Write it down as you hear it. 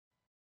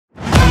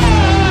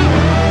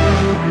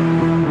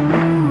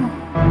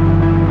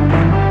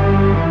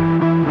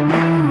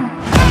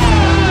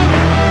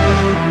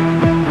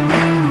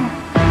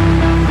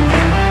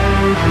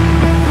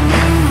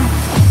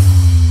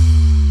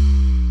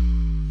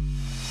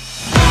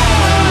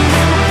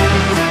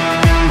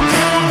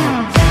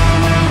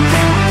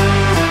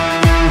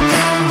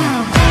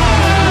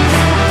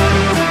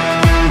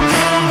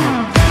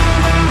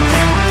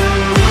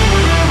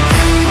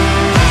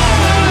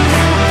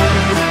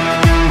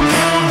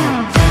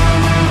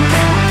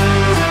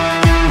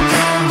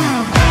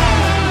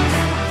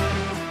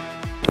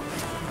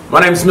My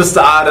name's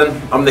Mr.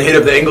 Arden. I'm the head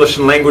of the English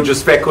and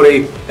Languages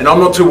faculty, and I'm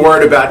not too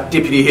worried about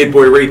Deputy Head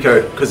Boy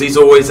Rico, because he's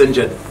always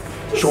injured.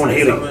 Sean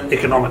Healy,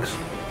 Economics.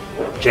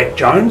 Jack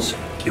Jones,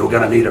 you're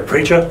going to need a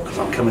preacher, because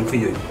I'm coming for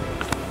you.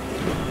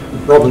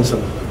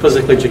 Robinson,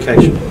 Physical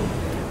Education.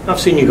 I've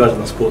seen you guys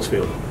on the sports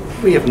field.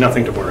 We have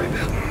nothing to worry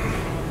about.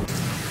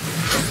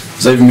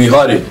 Xavier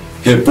Mihari,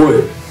 Head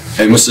Boy.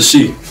 Hey Mr.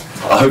 Shi,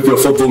 I hope your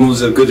football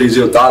moves are as good as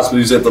your dance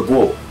moves at the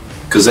ball,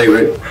 because they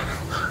read.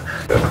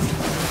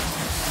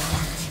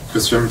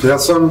 Christian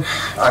Pearson,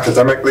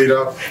 academic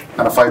leader,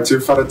 and if I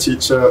do find a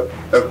teacher,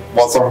 it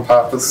was on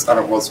purpose and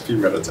it was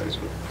premeditated.